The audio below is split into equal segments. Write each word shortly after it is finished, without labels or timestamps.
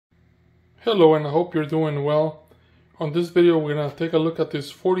Hello, and I hope you're doing well. On this video we're going to take a look at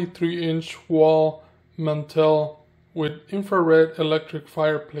this 43-inch wall mantel with infrared electric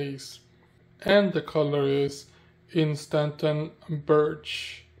fireplace, and the color is Instanton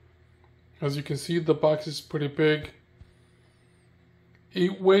Birch. As you can see, the box is pretty big.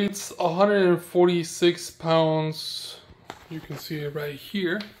 It weighs 146 pounds. You can see it right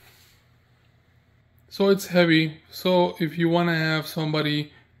here. So it's heavy, so if you want to have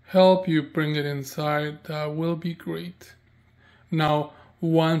somebody help you bring it inside, that will be great. Now,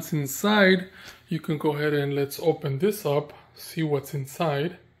 once inside, you can go ahead and let's open this up, see what's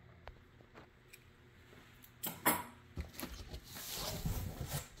inside.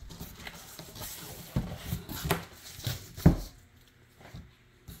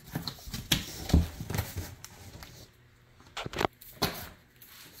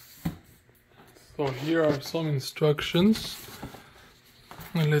 So here are some instructions,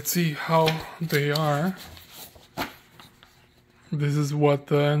 and let's see how they are. This is what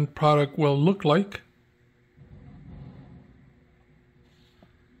the end product will look like.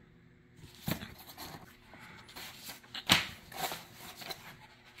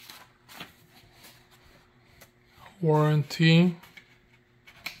 Warranty.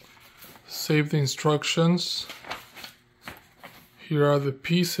 Save the instructions. Here are the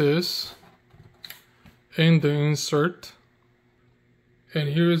pieces and the insert, and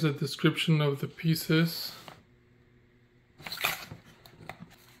here is a description of the pieces.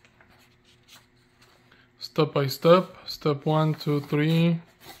 Step by step, step 1, 2, 3,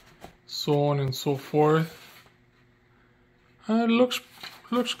 so on and so forth. It looks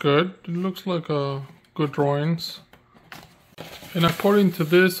good. It looks like good drawings. And according to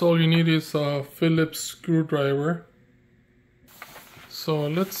this, all you need is a Phillips screwdriver. So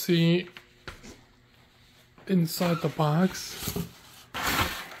let's see inside the box.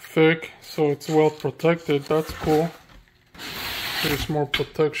 Thick, so it's well protected. That's cool. There's more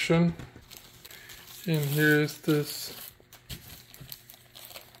protection. And here's this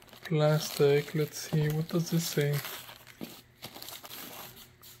plastic. Let's see, what does this say?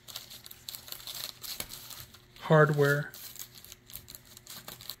 Hardware.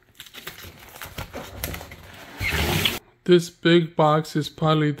 This big box is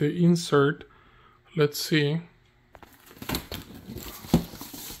probably the insert. Let's see.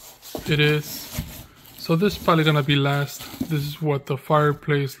 It is. So this is probably gonna be last. This is what the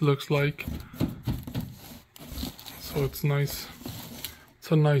fireplace looks like. So it's nice.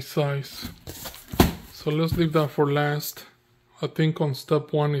 It's a nice size. So let's leave that for last. I think on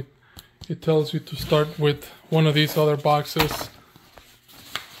step 1 it tells you to start with one of these other boxes.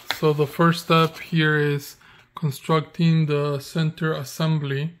 So the first step here is constructing the center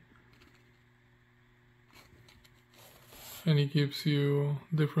assembly. And it gives you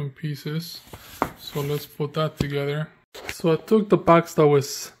different pieces. So let's put that together. So I took the box that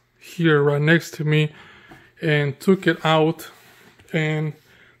was here right next to me and took it out, and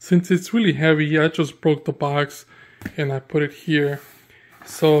since it's really heavy, I just broke the box and I put it here.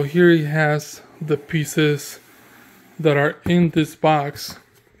 So here he has the pieces that are in this box,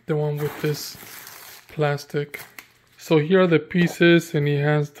 the one with this plastic. So here are the pieces, and he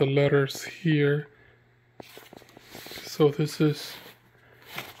has the letters here. So this is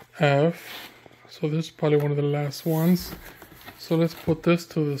F. So this is probably one of the last ones. So let's put this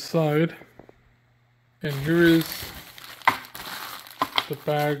to the side. And here is the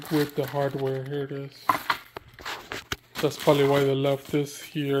bag with the hardware. Here it is. That's probably why they left this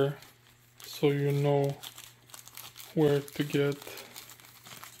here, so you know where to get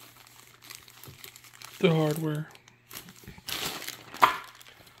the hardware.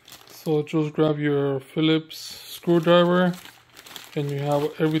 So just grab your Phillips screwdriver and you have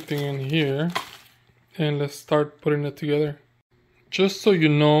everything in here, and let's start putting it together. Just so you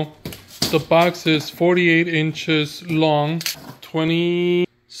know, the box is 48 inches long,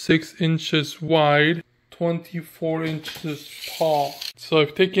 26 inches wide, 24 inches tall. So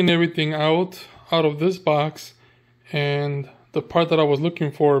I've taken everything out of this box, and the part that I was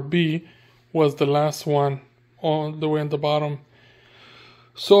looking for, B, was the last one all the way at the bottom.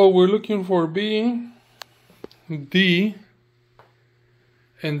 So we're looking for B, D,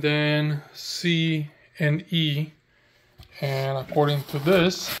 and then C and E. And according to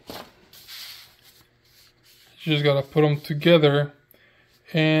this, you just gotta put them together.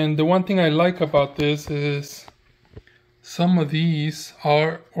 And the one thing I like about this is some of these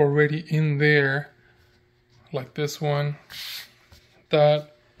are already in there, like this one,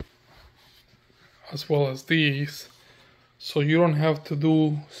 that, as well as these. So you don't have to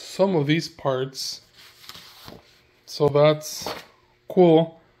do some of these parts. So that's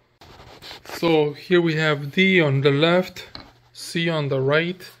cool. So here we have D on the left, C on the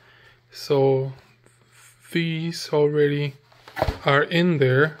right. So these already are in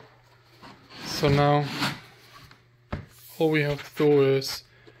there. So now all we have to do is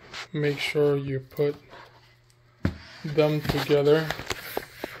make sure you put them together.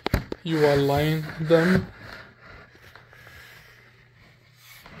 You align them.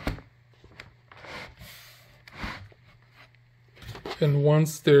 And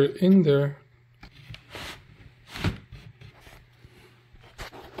once they're in there,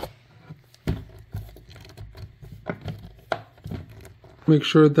 make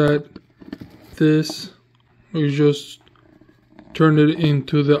sure that this, you just turn it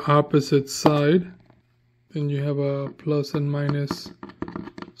into the opposite side. Then you have a plus and minus,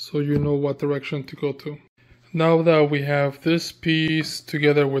 so you know what direction to go to. Now that we have this piece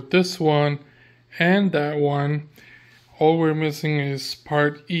together with this one and that one, all we're missing is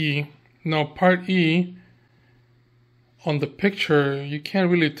part E. Now part E, on the picture, you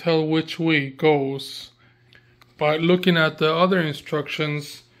can't really tell which way it goes. But looking at the other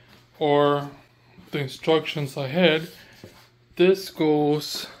instructions, or the instructions ahead, this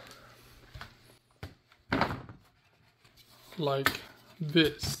goes like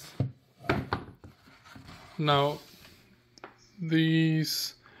this. Now,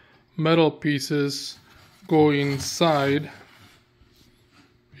 these metal pieces go inside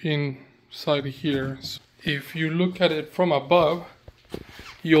here. So if you look at it from above,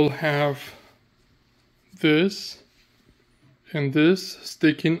 you'll have this and this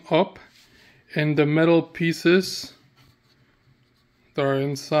sticking up, and the metal pieces that are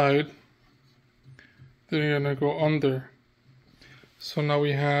inside, they're gonna go under. So now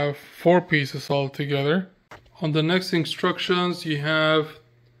we have 4 pieces all together. On the next instructions, you have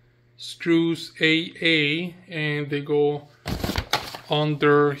screws AA, and they go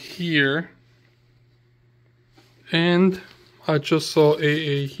under here. And I just saw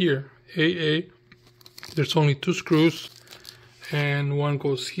AA here. AA, there's only 2 screws, and one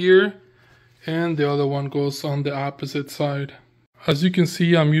goes here, and the other one goes on the opposite side. As you can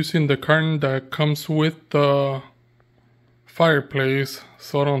see, I'm using the carton that comes with the Fireplace,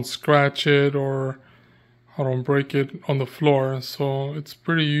 so I don't scratch it or I don't break it on the floor. So it's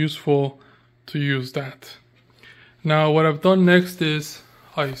pretty useful to use that. Now what I've done next is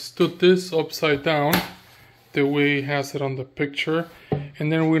I stood this upside down the way it has it on the picture, and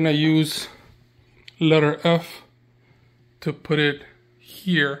then we're gonna use letter F to put it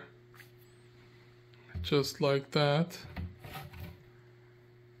here, just like that,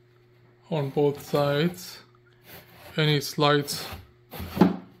 on both sides, and it slides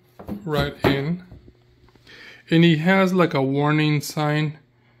right in. And it has like a warning sign,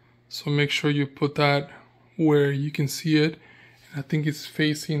 so make sure you put that where you can see it. And I think it's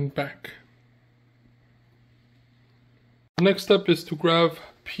facing back. Next step is to grab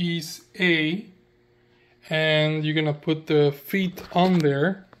piece A, and you're gonna put the feet on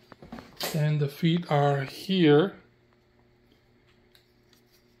there, and the feet are here,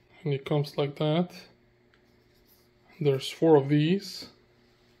 and it comes like that. There's 4 of these,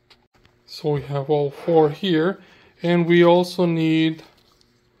 so we have all 4 here. And we also need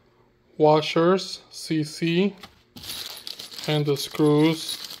washers, CC, and the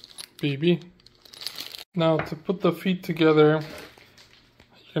screws, BB. Now to put the feet together,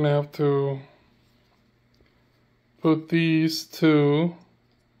 you're gonna have to put these 2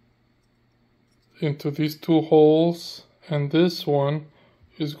 into these 2 holes, and this one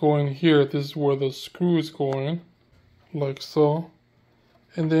is going here. This is where the screw is going, like so.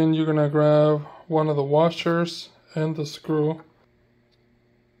 And then you're gonna grab one of the washers and the screw.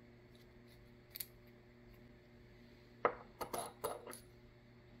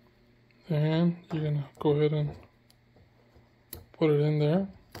 And you're gonna go ahead and put it in there.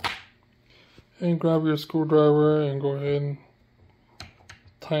 And grab your screwdriver and go ahead and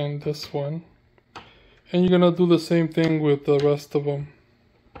tighten this one. And you're gonna do the same thing with the rest of them.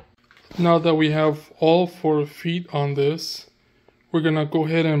 Now that we have all 4 feet on this, we're gonna go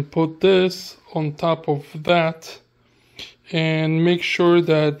ahead and put this on top of that, and make sure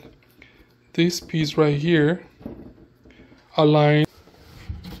that this piece right here aligns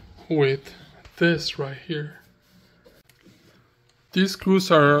with this right here. These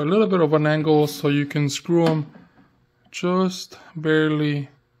screws are a little bit of an angle, so you can screw them just barely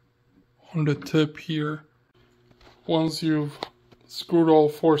on the tip here. Once you've screwed all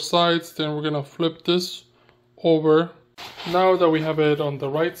 4 sides, then we're gonna flip this over. Now that we have it on the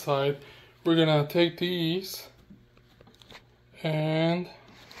right side, we're gonna take these and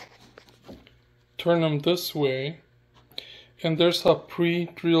turn them this way, and there's a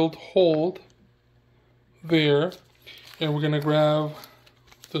pre-drilled hole there. And we're gonna grab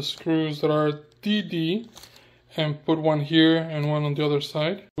the screws that are DD and put one here and one on the other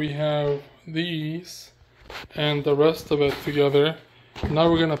side. We have these and the rest of it together.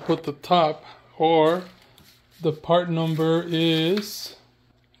 Now we're gonna put the top, or the part number is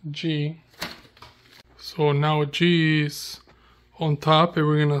G. So now G is on top and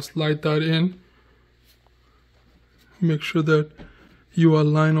we're gonna slide that in. Make sure that you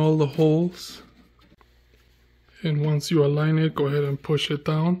align all the holes. And once you align it, go ahead and push it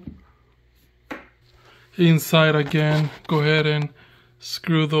down. Inside again, go ahead and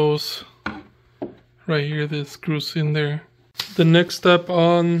screw those right here, the screws in there. The next step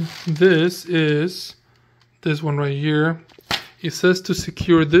on this is this one right here. It says to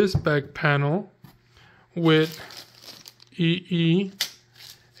secure this back panel with EE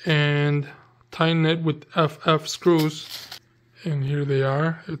and tighten it with FF screws. And here they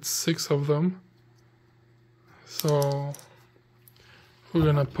are, it's 6 of them. So we're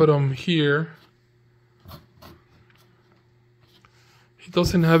gonna put them here. It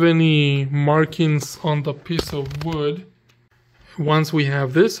doesn't have any markings on the piece of wood. Once we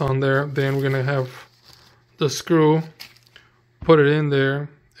have this on there, then we're gonna have the screw, put it in there,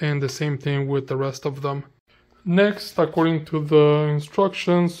 and the same thing with the rest of them. Next, according to the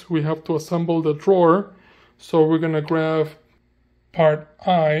instructions, we have to assemble the drawer. So we're gonna grab part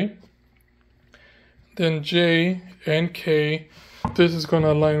I, then J and K. This is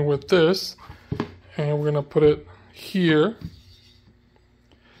gonna align with this, and we're gonna put it here.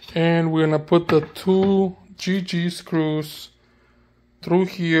 And we're gonna put the 2 GG screws through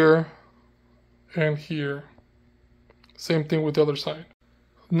here and here. Same thing with the other side.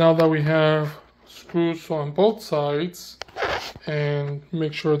 Now that we have screws on both sides, and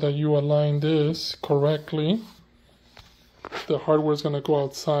make sure that you align this correctly. The hardware is gonna go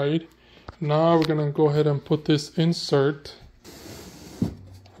outside. Now we're gonna go ahead and put this insert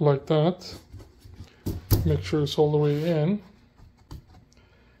like that. Make sure it's all the way in.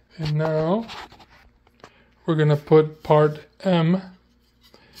 And now we're gonna put part M,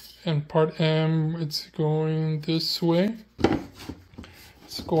 and part M, it's going this way.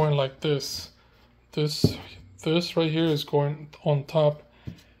 It's going like this. This right here is going on top.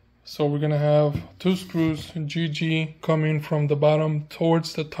 So we're gonna have 2 screws GG coming from the bottom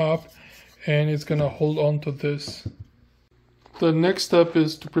towards the top, and it's gonna hold on to this. The next step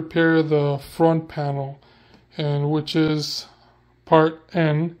is to prepare the front panel, and which is part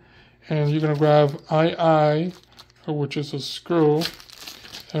N. And you're gonna grab II, which is a screw,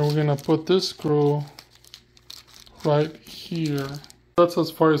 and we're gonna put this screw right here. That's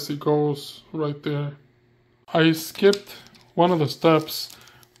as far as it goes right there. I skipped one of the steps,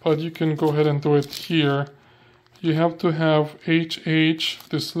 but you can go ahead and do it here. You have to have HH,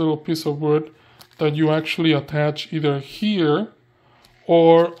 this little piece of wood, that you actually attach either here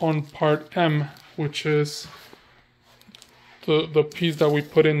or on part M, which is the piece that we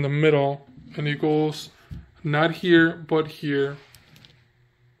put in the middle, and it goes not here but here.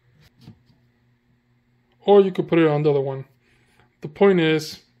 Or you could put it on the other one. The point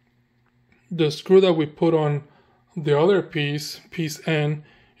is, the screw that we put on the other piece N,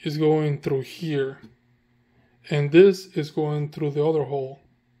 is going through here, and this is going through the other hole.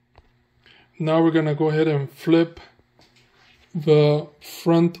 Now we're gonna go ahead and flip the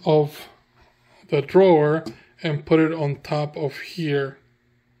front of the drawer and put it on top of here.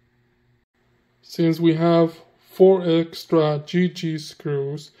 Since we have 4 extra GG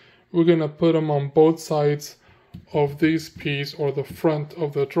screws, we're gonna put them on both sides of this piece, or the front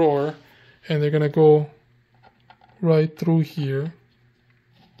of the drawer, and they're gonna go right through here.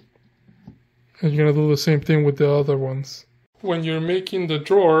 And you're gonna do the same thing with the other ones. When you're making the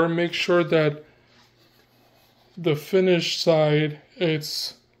drawer, make sure that the finished side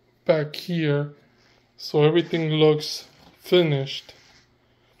is back here, so everything looks finished.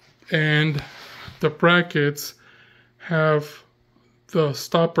 And the brackets have the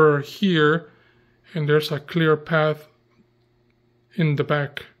stopper here, and there's a clear path in the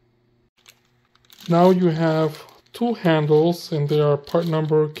back. Now you have 2 handles, and they are part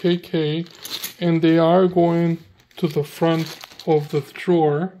number KK, and they are going to the front of the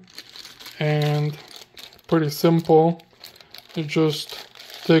drawer. And pretty simple, you just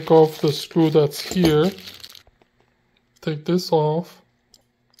take off the screw that's here, take this off.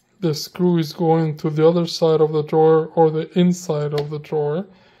 The screw is going to the other side of the drawer, or the inside of the drawer,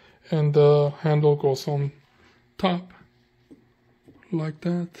 and the handle goes on top like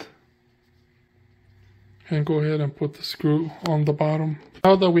that. And go ahead and put the screw on the bottom.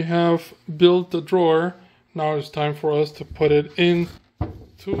 Now that we have built the drawer, now it's time for us to put it in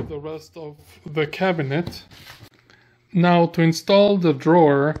to the rest of the cabinet. Now to install the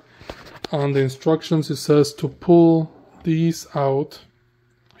drawer, on the instructions it says to pull these out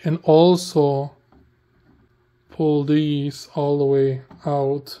and also pull these all the way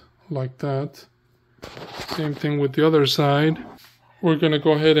out like that. Same thing with the other side. We're going to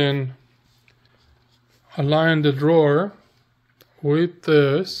go ahead and align the drawer with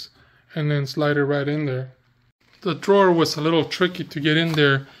this and then slide it right in there. The drawer was a little tricky to get in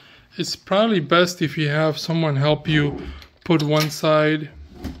there. It's probably best if you have someone help you put one side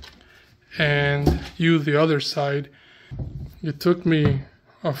and you the other side. It took me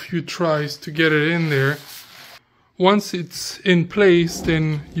a few tries to get it in there. Once it's in place,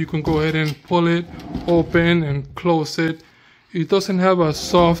 then you can go ahead and pull it open and close it. It doesn't have a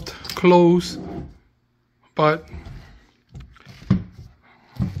soft close, but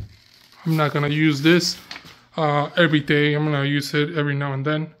I'm not gonna use this every day. I'm gonna use it every now and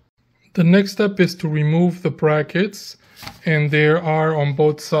then. The next step is to remove the brackets, and there are on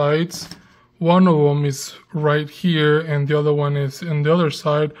both sides. One of them is right here and the other one is on the other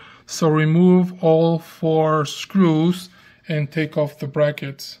side. So remove all 4 screws and take off the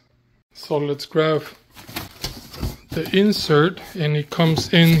brackets. So let's grab the insert and it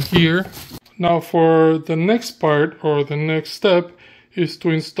comes in here. Now for the next part, or the next step, is to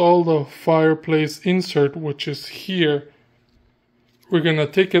install the fireplace insert, which is here. We're gonna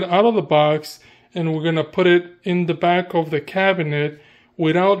take it out of the box and we're gonna put it in the back of the cabinet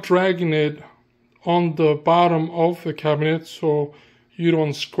without dragging it on the bottom of the cabinet so you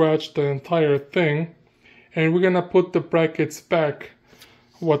don't scratch the entire thing. And we're gonna put the brackets back.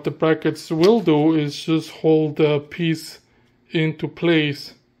 What the brackets will do is just hold the piece into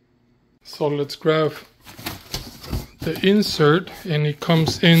place. So let's grab the insert and it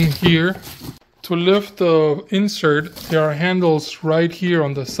comes in here. To lift the insert, there are handles right here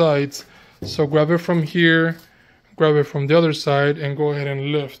on the sides. So grab it from here, grab it from the other side, and go ahead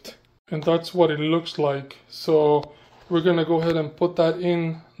and lift. And that's what it looks like. So we're gonna go ahead and put that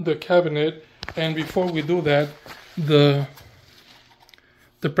in the cabinet. And before we do that, the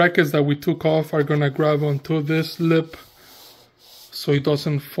brackets that we took off are gonna grab onto this lip so it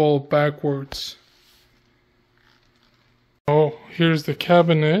doesn't fall backwards. Oh, here's the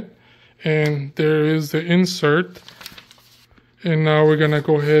cabinet, and there is the insert. And now we're gonna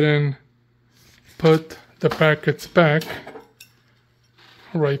go ahead and put the brackets back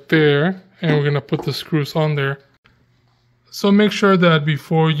right there, and we're gonna put the screws on there. So make sure that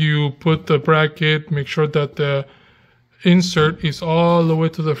before you put the bracket, make sure that the insert is all the way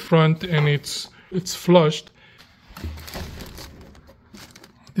to the front and it's flushed.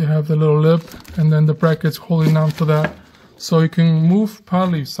 They have the little lip and then the bracket's holding on to that. So you can move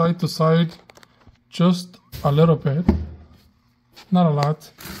probably side to side just a little bit, not a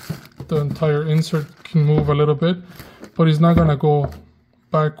lot. The entire insert can move a little bit, but it's not gonna go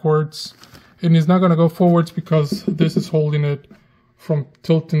backwards. And it's not going to go forwards because this is holding it from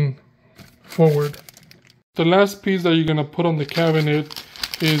tilting forward. The last piece that you're going to put on the cabinet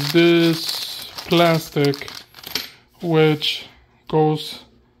is this plastic, which goes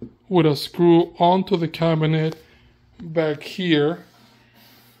with a screw onto the cabinet back here.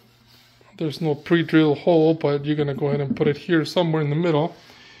 There's no pre-drilled hole, but you're going to go ahead and put it here somewhere in the middle.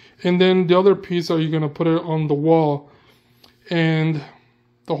 And then the other piece, are you going to put it on the wall. And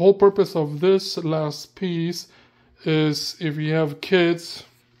the whole purpose of this last piece is if you have kids,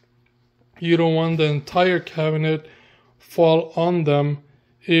 you don't want the entire cabinet fall on them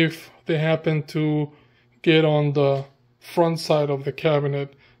if they happen to get on the front side of the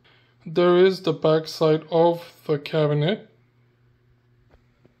cabinet. There is the back side of the cabinet,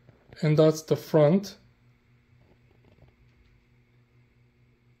 and that's the front.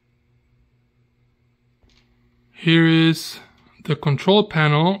 Here is the control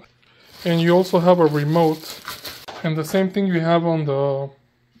panel, and you also have a remote, and the same thing you have on the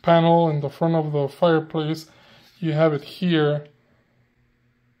panel in the front of the fireplace, you have it here.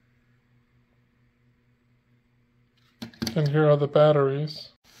 And here are the batteries.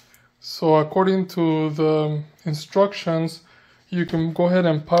 So according to the instructions, you can go ahead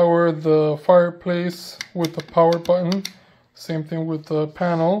and power the fireplace with the power button. Same thing with the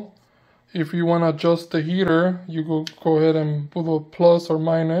panel. If you want to adjust the heater, you go ahead and put a plus or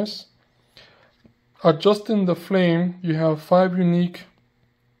minus. Adjusting the flame, you have 5 unique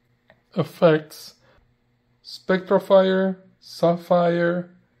effects: Spectrafire, Sapphire,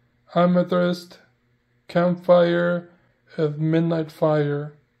 Amethyst, Campfire, and Midnight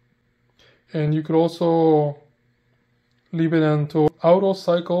Fire. And you could also leave it into auto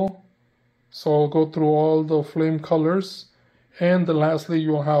cycle, so I'll go through all the flame colors, And then lastly,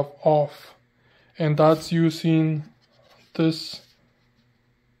 you'll have off, and that's using this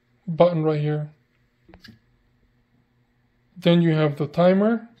button right here. Then you have the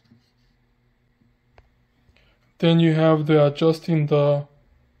timer. Then you have the adjusting the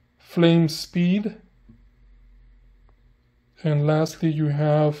flame speed. And lastly, you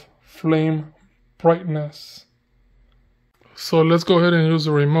have flame brightness. So let's go ahead and use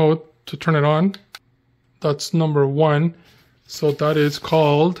the remote to turn it on. That's number 1. So that is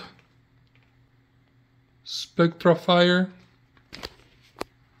called Spectrifier.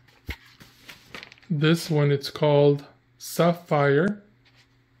 This one, it's called Sapphire,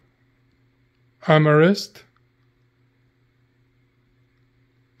 Amethyst,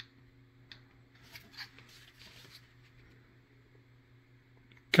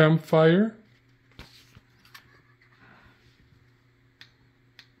 Campfire,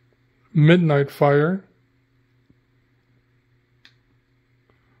 Midnight Fire,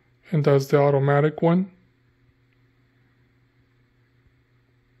 and that's the automatic one.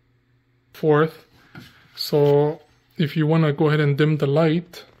 4th, so if you want to go ahead and dim the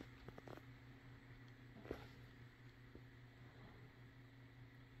light,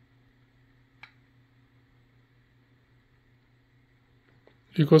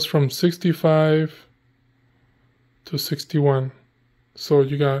 it goes from 65 to 61. So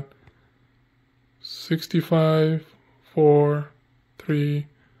you got 65, 4, 3,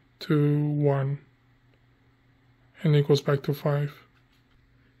 2, 1, and it goes back to 5.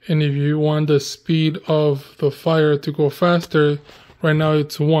 And if you want the speed of the fire to go faster, right now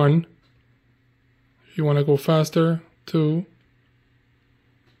it's 1. If you want to go faster, 2,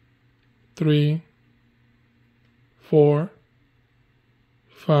 3, 4,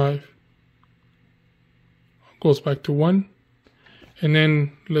 5. Goes back to 1. And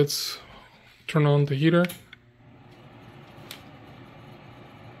then let's turn on the heater.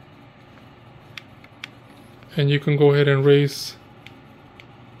 And you can go ahead and raise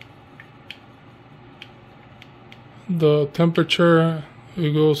the temperature.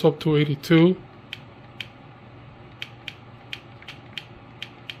 It goes up to 82.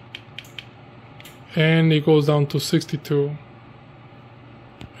 And it goes down to 62.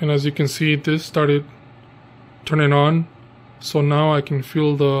 And as you can see, this started turning on. So now I can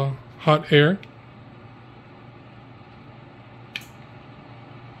feel the hot air.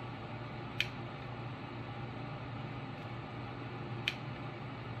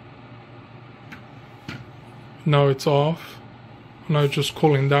 Now it's off. Now it's just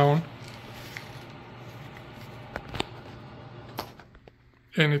cooling down.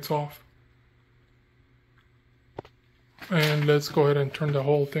 And it's off. And let's go ahead and turn the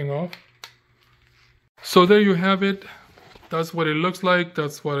whole thing off. So there you have it. That's what it looks like.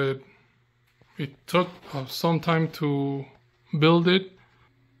 That's what it took some time to build it.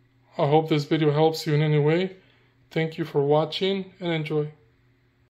 I hope this video helps you in any way. Thank you for watching and enjoy.